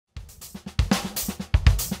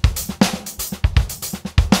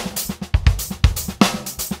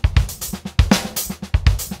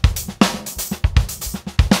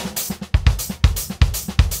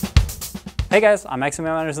Hey guys, I'm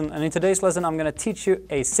Maxadrums, and in today's lesson I'm going to teach you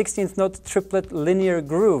a 16th note triplet linear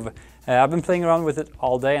groove. I've been playing around with it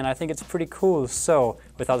all day and I think it's pretty cool, so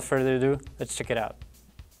without further ado, let's check it out.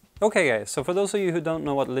 Okay guys, so for those of you who don't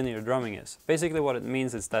know what linear drumming is, basically what it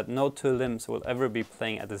means is that no two limbs will ever be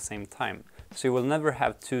playing at the same time, so you will never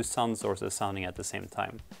have two sound sources sounding at the same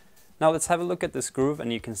time. Now let's have a look at this groove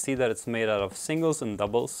and you can see that it's made out of singles and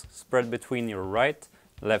doubles spread between your right,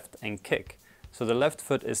 left and kick. So the left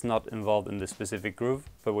foot is not involved in this specific groove,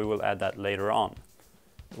 but we will add that later on.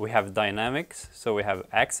 We have dynamics, so we have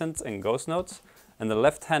accents and ghost notes, and the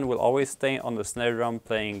left hand will always stay on the snare drum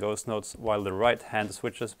playing ghost notes while the right hand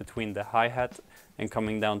switches between the hi-hat and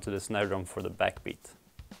coming down to the snare drum for the backbeat.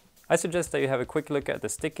 I suggest that you have a quick look at the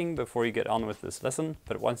sticking before you get on with this lesson,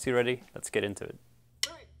 but once you're ready, let's get into it.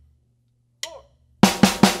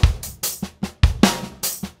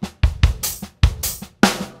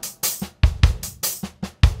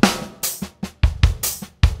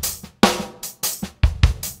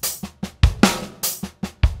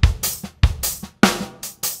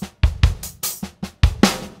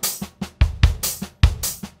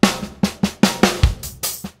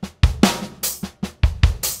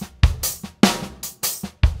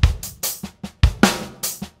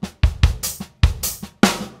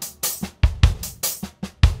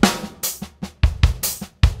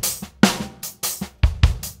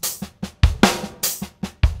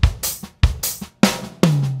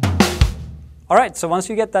 Alright, so once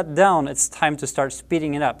you get that down, it's time to start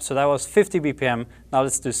speeding it up. So that was 50 BPM, now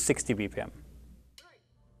let's do 60 BPM.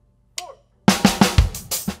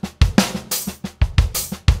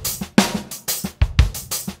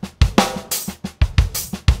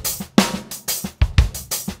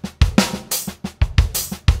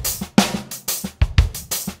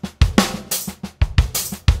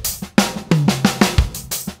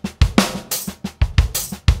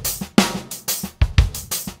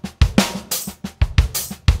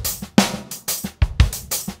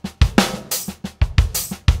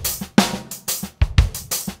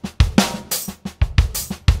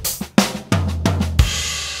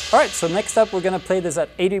 Alright, so next up we're going to play this at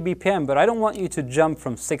 80 BPM, but I don't want you to jump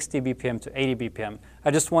from 60 BPM to 80 BPM.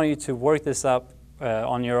 I just want you to work this up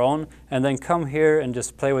on your own and then come here and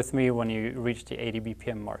just play with me when you reach the 80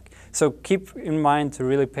 BPM mark. So keep in mind to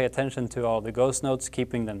really pay attention to all the ghost notes,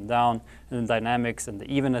 keeping them down, and the dynamics and the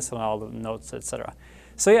evenness on all the notes, etc.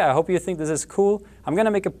 So yeah, I hope you think this is cool. I'm going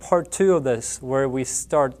to make a part 2 of this where we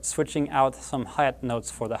start switching out some hi-hat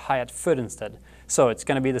notes for the hi-hat foot instead. So it's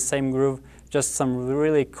going to be the same groove, just some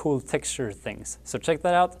really cool texture things. So check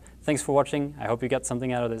that out. Thanks for watching. I hope you got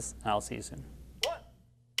something out of this, and I'll see you soon.